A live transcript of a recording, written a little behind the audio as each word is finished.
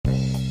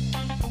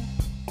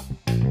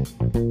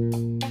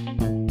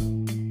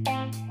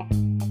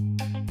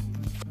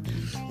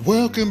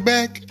Welcome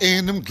back,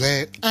 and I'm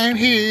glad I'm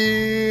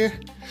here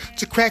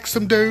to crack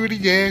some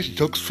dirty ass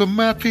jokes from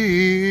my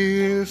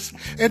peers.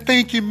 And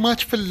thank you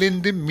much for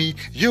lending me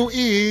your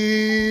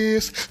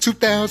ears.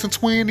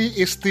 2020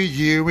 is the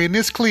year and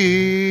it's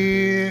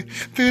clear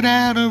that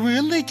I don't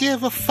really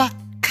give a fuck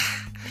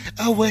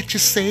of what you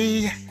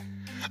say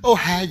or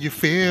how you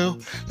feel.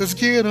 Let's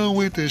get on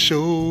with the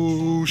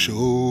show.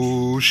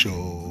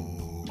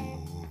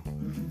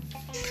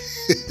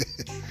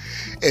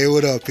 Hey,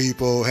 what up,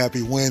 people?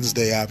 Happy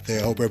Wednesday out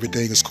there. Hope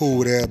everything is cool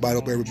with everybody.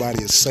 Hope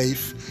everybody is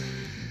safe.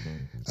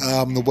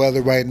 The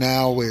weather right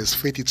now is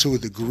 52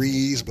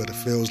 degrees, but it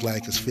feels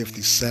like it's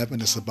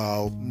 57. It's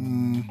about,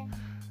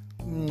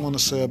 I want to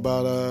say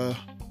about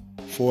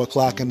 4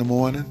 o'clock in the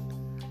morning.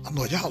 I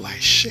know y'all like,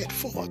 shit,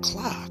 4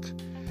 o'clock.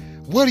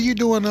 What are you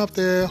doing up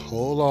there?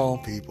 Hold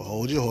on, people.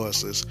 Hold your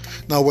horses.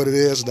 Now, what it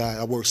is,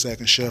 I work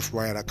second shift,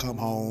 right? I come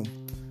home,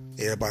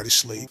 everybody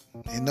sleep.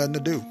 Ain't nothing to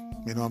do.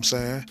 You know what I'm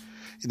saying?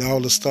 You know,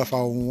 all the stuff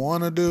I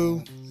want to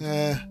do,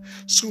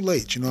 it's too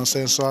late, you know what I'm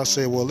saying? So I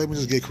said, well, let me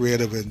just get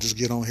creative and just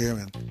get on here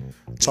and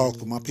talk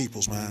to my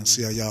peoples, man,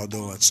 see how y'all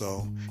doing.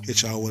 So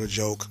hit y'all with a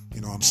joke,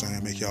 you know what I'm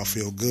saying? Make y'all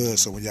feel good.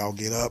 So when y'all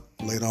get up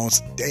later on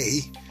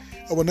today,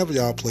 or whenever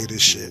y'all play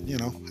this shit, you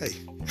know, hey,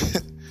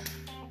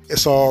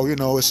 it's all, you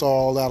know, it's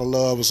all out of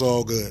love. It's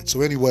all good.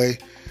 So anyway,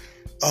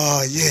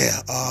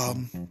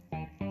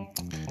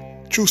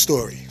 true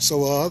story.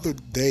 So other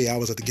day I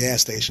was at the gas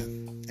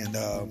station and,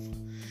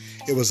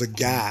 it was a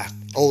guy,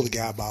 older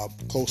guy, about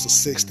close to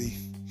 60.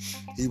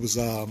 He was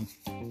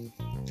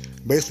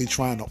basically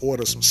trying to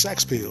order some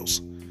sex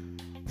pills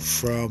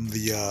from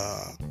the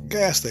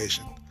gas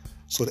station.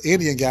 So the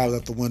Indian guy was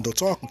at the window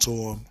talking to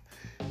him,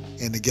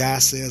 and the guy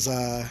says,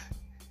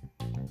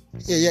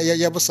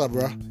 yeah, what's up,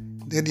 bro?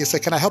 The Indian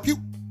said, can I help you?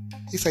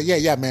 He said,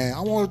 yeah, man, I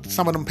want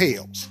some of them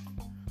pills.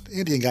 The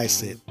Indian guy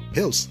said,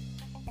 pills?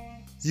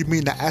 You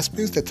mean the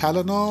aspirins, the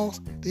Tylenols?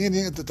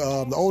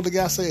 The older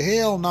guy said,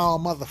 hell no,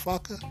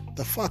 motherfucker.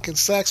 The fucking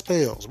sex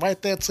pills,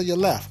 right there to your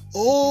left.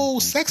 Oh,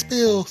 sex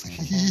pills.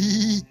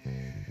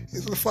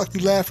 What the fuck you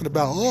laughing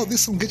about? Oh,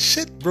 this some good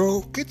shit, bro.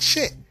 Good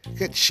shit.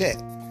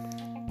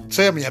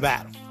 Tell me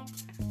about them.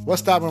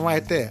 What's that one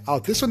right there? Oh,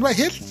 this one right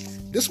here?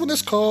 This one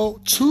is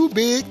called Too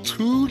Big,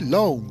 Too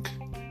Long.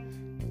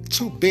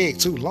 Too big,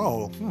 too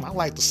long. I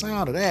like the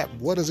sound of that.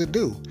 What does it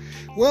do?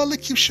 Well,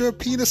 it keeps your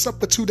penis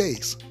up for 2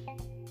 days.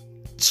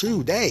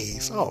 2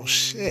 days? Oh,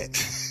 shit.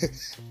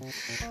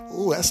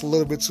 Ooh, that's a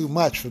little bit too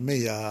much for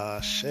me.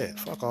 Shit,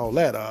 fuck all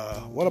that.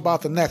 What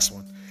about the next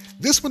one?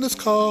 This one is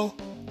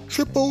called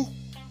Triple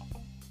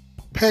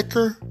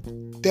Pecker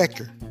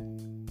Decker.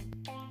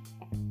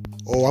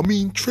 Oh, I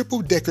mean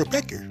Triple Decker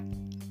Pecker.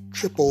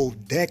 Triple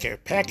Decker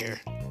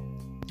Pecker.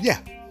 Yeah.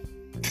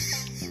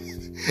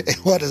 And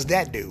what does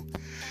that do?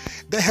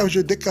 That has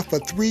your dick up for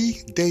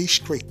 3 days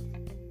straight.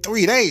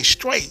 3 days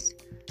straight?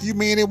 You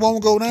mean it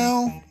won't go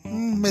down?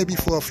 Maybe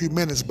for a few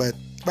minutes, but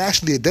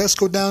actually it does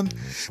go down.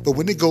 But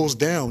when it goes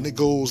down, it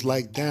goes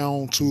like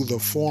down to the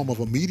form of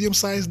a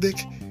medium-sized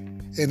dick,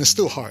 and it's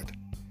still hard.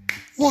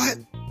 What?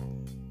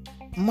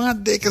 My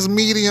dick is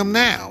medium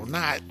now,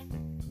 not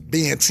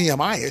being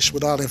TMI-ish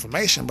with all the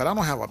information, but I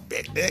don't have a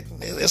big dick.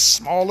 It's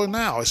smaller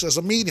now. It's just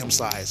a medium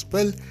size.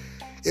 But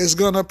it's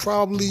gonna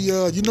probably,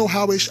 you know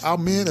how our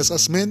men, as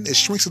us men, it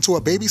shrinks into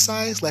a baby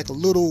size, like a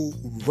little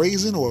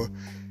raisin or...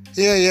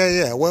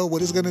 Yeah. Well,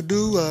 what it's going to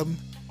do,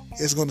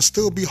 it's going to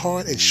still be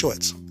hard and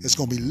short. It's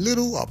going to be a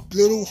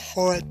little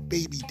hard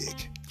baby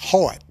dick.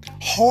 Hard,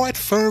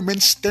 firm,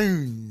 and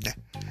stern.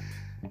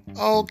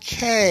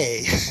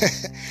 Okay.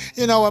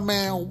 You know what,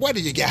 man? What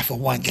do you got for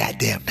one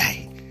goddamn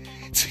night?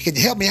 Can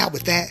you help me out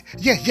with that?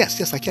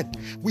 Yes, I can.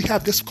 We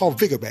have this called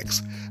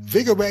Vigorex.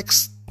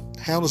 Vigorex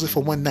handles it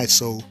for one night.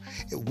 So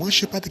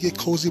once you're about to get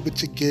cozy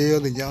with your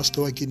girl and y'all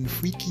start getting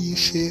freaky and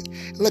shit,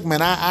 look,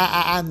 man,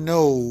 I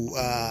know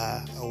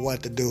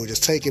what to do.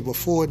 Just take it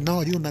before.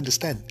 No, you don't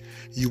understand.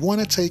 You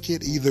want to take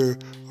it either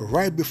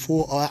right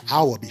before or an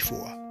hour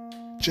before,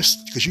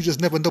 just because you just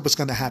never know what's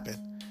gonna happen.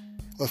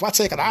 Well, if I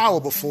take an hour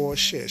before,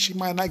 shit, she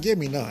might not give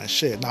me none.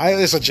 Shit, no,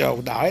 it's a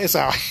joke. No, it's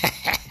all,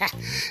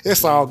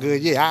 it's all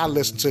good. Yeah, I'll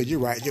listen to it. You're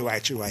right.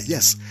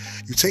 Yes,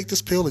 you take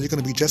this pill and you're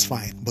gonna be just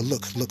fine. But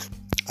look.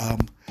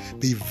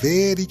 Be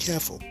very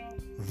careful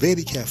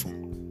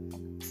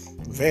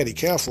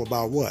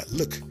about what?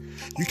 Look,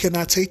 you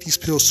cannot take these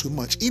pills too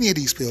much. Any of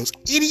these pills.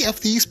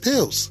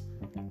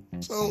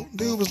 So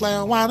dude was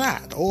like, why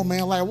not? The old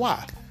man like,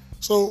 why?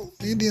 So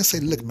the Indian say,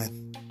 look,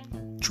 man,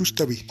 true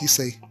story. He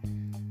say,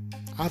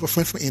 I have a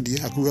friend from India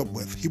I grew up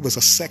with. He was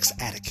a sex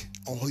addict.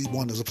 All he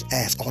wanted was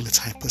ass all the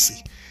time,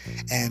 pussy.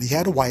 And he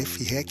had a wife,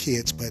 he had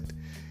kids, but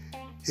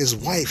his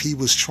wife, he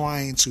was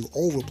trying to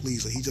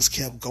overplease her. He just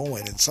kept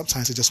going, and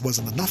sometimes it just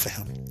wasn't enough for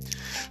him.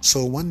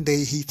 So one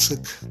day he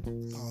took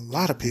a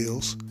lot of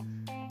pills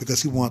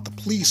because he wanted to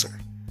please her.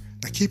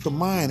 Now keep in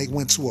mind, it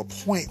went to a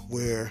point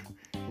where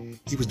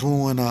he was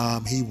doing,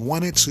 he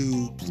wanted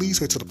to please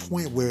her to the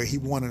point where he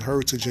wanted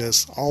her to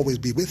just always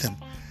be with him.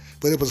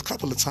 But it was a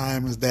couple of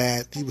times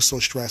that he was so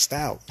stressed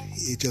out,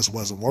 it just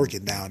wasn't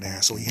working down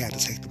there. So he had to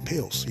take the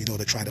pills,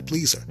 to try to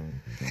please her.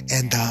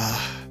 And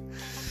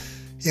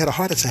he had a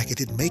heart attack. He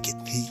didn't make it.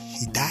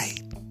 He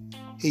died.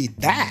 He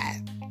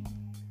died.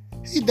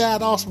 He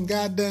died off some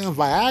goddamn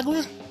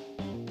Viagra.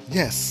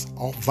 Yes,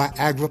 off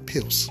Viagra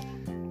pills.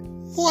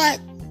 What?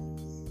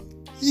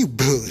 You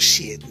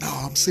bullshit. No,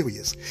 I'm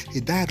serious.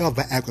 He died off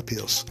Viagra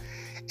pills.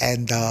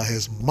 And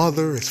his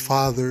mother, his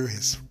father,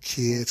 his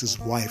kids, his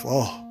wife,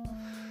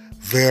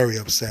 very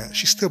upset.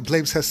 She still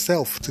blames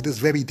herself to this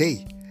very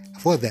day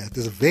for that.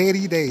 This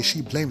very day,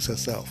 she blames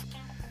herself.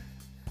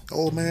 The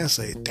old man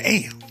said,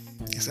 damn,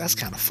 he said, that's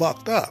kind of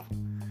fucked up.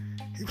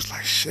 He was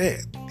like,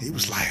 shit. He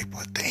was like,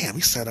 well, damn.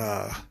 He said,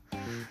 I'm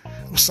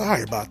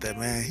sorry about that,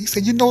 man. He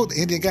said, the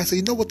Indian guy said,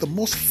 you know what the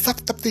most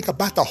fucked up thing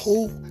about the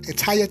whole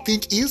entire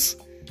thing is?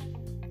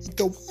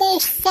 The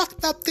most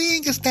fucked up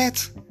thing is that.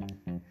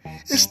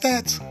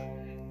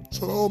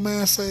 So the old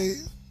man say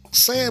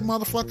it,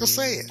 motherfucker,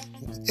 say it.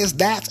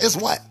 It's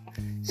what?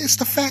 It's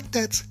the fact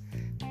that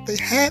they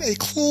had a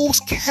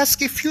closed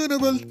casket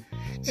funeral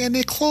and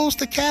they closed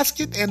the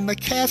casket and the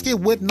casket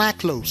would not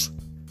close.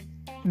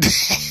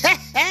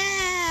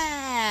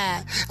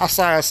 I'm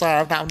sorry.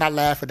 I'm not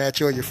laughing at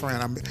you or your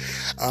friend.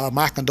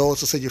 My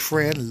condolences to your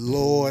friend.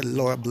 Lord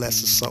bless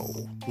his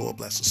soul. Lord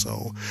bless his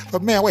soul.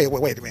 But man, wait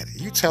a minute.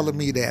 You telling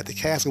me that the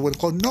casket wouldn't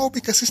close? No,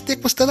 because his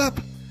dick was still up.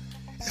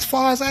 As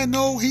far as I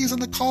know, he's in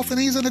the coffin.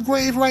 He's in the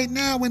grave right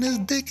now, and his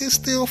dick is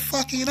still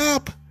fucking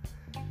up.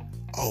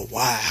 Oh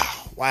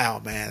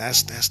wow, man.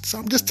 That's. So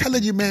I'm just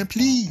telling you, man.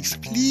 Please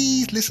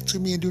listen to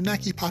me and do not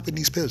keep popping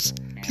these pills.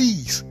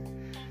 Please.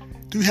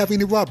 Do you have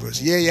any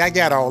rubbers? Yeah, I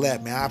got all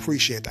that, man. I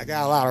appreciate that. I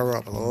got a lot of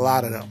rubbers, a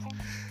lot of them.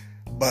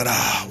 But,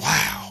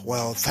 wow.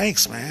 Well,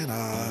 thanks, man.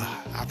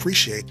 I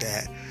appreciate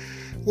that.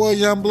 Well,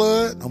 young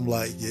blood, I'm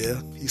like, yeah.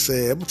 He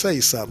said, I'm going to tell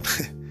you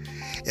something.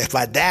 If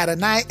I die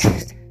tonight,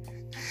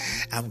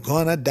 I'm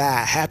going to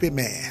die a happy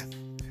man.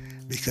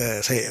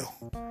 Because, hell,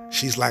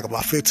 she's like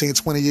about 15,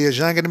 20 years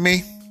younger than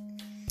me.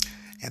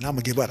 And I'm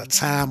going to give her the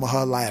time of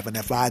her life. And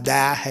if I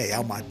die, hey,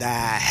 I'm going to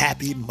die a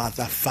happy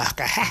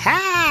motherfucker. Ha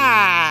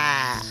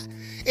ha!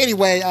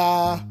 Anyway,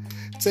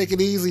 take it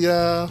easy,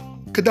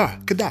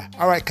 Kadar.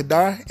 All right,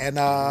 Kadar. And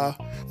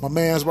my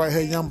man's right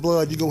here, young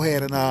blood. You go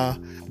ahead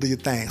and do your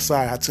thing.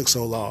 Sorry I took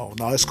so long.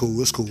 No, it's cool,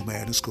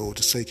 man. It's cool.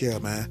 Just take care,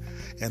 man.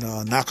 And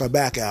knock her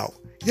back out.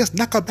 Yes,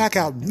 knock her back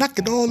out. Knock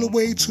it all the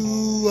way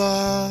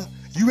to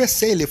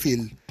USA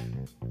field.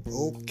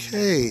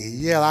 Okay.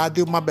 Yeah, I'll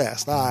do my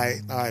best. All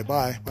right,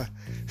 bye.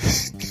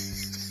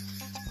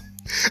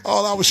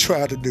 All I was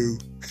trying to do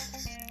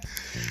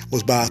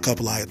was buy a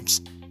couple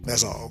items.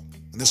 That's all.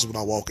 And this is what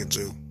I walk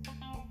into.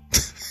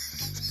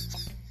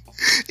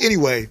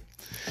 Anyway,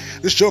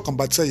 this joke I'm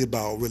about to tell you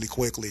about really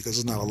quickly because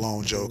it's not a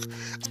long joke.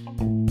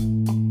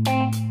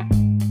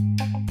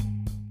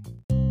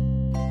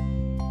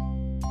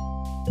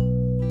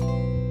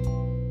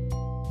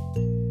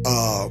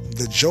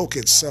 The joke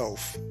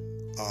itself,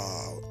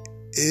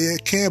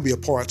 it can be a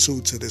part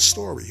 2 to this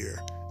story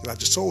here that I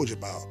just told you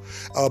about.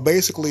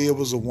 Basically, it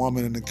was a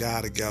woman and a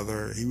guy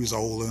together. He was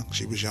older,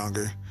 she was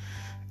younger.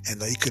 And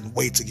he couldn't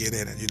wait to get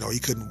in it. He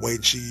couldn't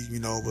wait. She,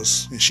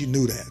 and she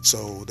knew that.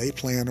 So they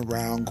playing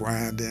around,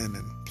 grinding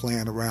and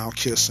playing around,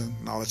 kissing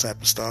and all that type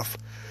of stuff.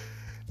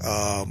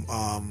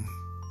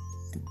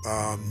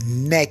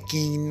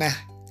 Necking,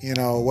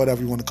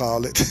 whatever you want to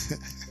call it.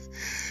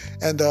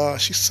 And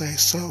she say,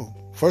 so,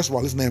 first of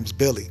all, his name is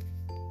Billy.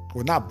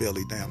 Well, not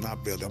Billy.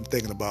 Not Billy. I'm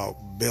thinking about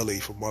Billy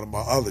from one of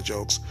my other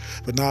jokes.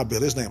 But not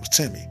Billy. His name is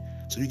Timmy.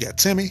 So you got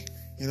Timmy,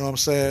 you know what I'm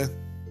saying?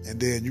 And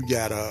then you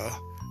got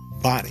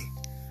Bonnie.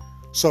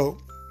 So,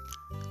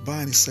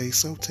 Bonnie say,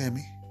 so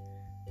Timmy,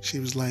 she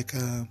was like,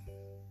 how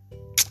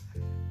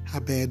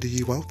bad do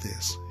you want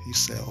this? He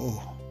said,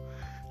 oh,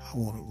 I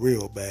want it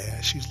real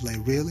bad. She was like,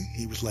 really?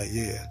 He was like,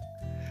 yeah.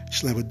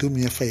 She's like, well, do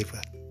me a favor,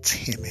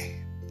 Timmy.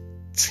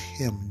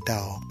 Tim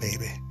dog,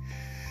 baby.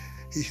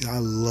 He said, I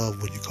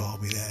love when you call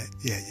me that.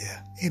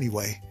 Yeah.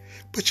 Anyway,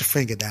 put your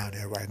finger down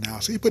there right now.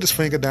 So he put his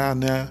finger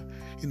down there.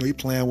 He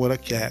playing with a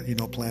cat,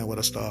 playing with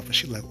her stuff. And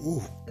she's like,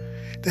 ooh,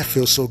 that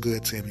feels so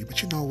good, Timmy.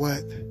 But you know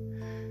what?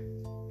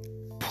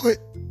 Put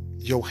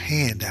your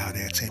hand down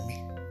there,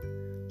 Timmy.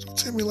 So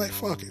Timmy like,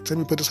 fuck it.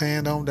 Timmy put his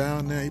hand on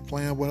down there. He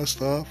playing with her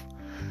stuff.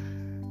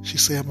 She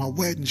said, am I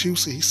wet and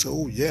juicy? He said,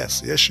 oh,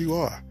 yes, you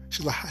are.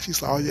 She's like,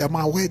 oh, yeah, am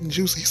I wet and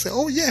juicy? He said,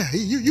 oh, yeah,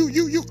 you.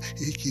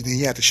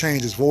 He had to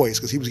change his voice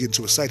because he was getting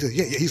too excited.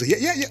 Yeah. He said,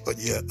 yeah.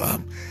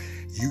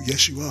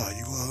 Yes, you are.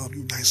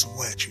 You nice and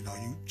wet, you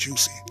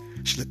juicy.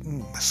 She's like,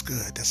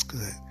 that's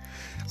good.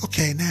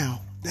 Okay,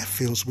 now, that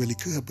feels really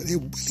good, but it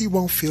really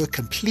won't feel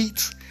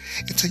complete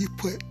until you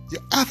put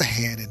your other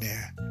hand in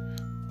there.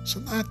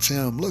 So now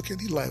Tim looking,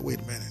 he like, wait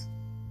a minute.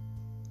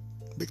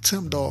 Big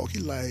Tim dog, he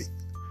like,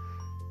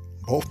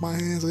 both my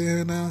hands are in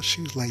there now?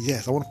 She was like,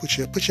 yes, I want to put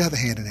your other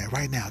hand in there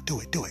right now. Do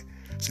it. So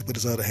he put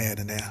his other hand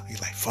in there.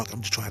 He's like, fuck,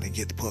 I'm just trying to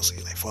get the pussy.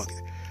 He's like, fuck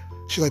it.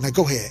 She's like, now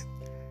go ahead.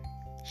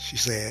 She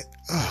said,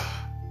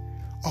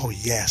 oh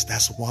yes,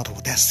 that's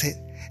wonderful. That's it.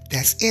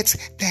 That's it.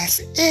 That's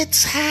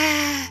it.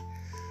 Ah.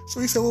 So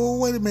he said, well,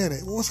 wait a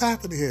minute. What's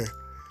happening here?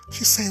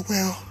 She said,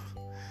 well,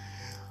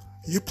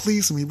 you're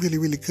pleasing me really,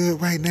 really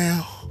good right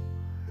now.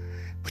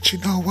 But you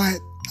know what?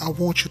 I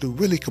want you to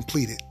really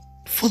complete it.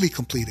 Fully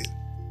complete it.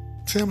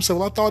 Tim said,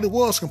 well, I thought it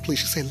was complete.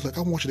 She said, look,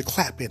 I want you to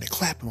clap in it.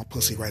 Clap in my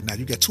pussy right now.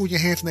 You got two of your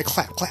hands in there.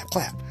 Clap, clap,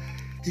 clap.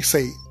 He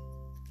said,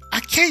 I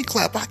can't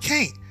clap. I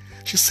can't.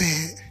 She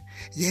said,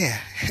 yeah.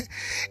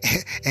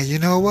 And you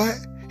know what?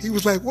 He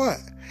was like, what?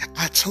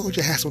 I told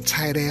you I had some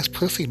tight ass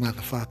pussy,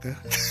 motherfucker.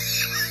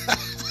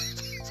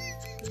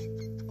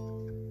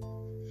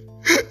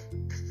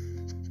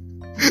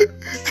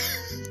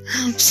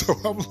 So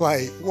I'm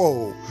like,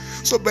 whoa.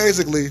 So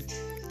basically,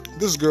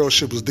 this girl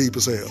shit was deep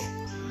as hell.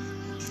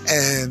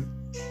 And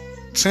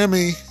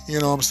Timmy, you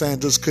know what I'm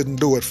saying, just couldn't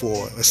do it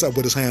for her, except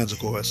with his hands, of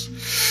course.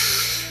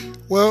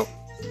 Well,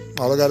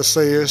 all I got to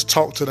say is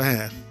talk to the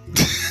hand.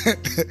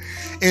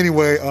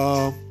 Anyway,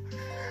 I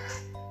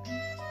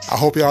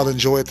hope y'all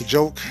enjoyed the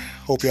joke.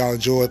 Hope y'all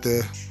enjoyed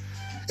the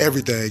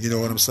everything, you know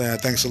what I'm saying.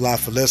 Thanks a lot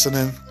for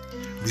listening.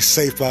 Be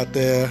safe out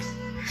there.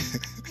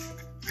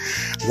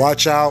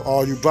 Watch out,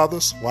 all you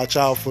brothers. Watch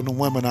out for the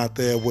women out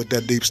there with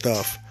that deep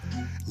stuff.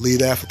 Leave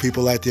that for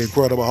people like the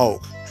Incredible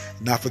Hulk,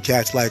 not for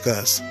cats like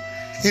us.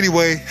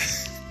 Anyway,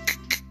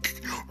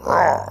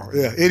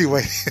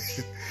 anyway,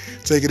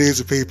 take it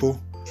easy, people.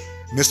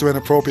 Mr.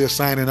 Inappropriate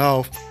signing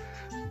off.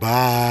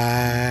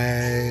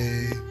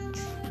 Bye.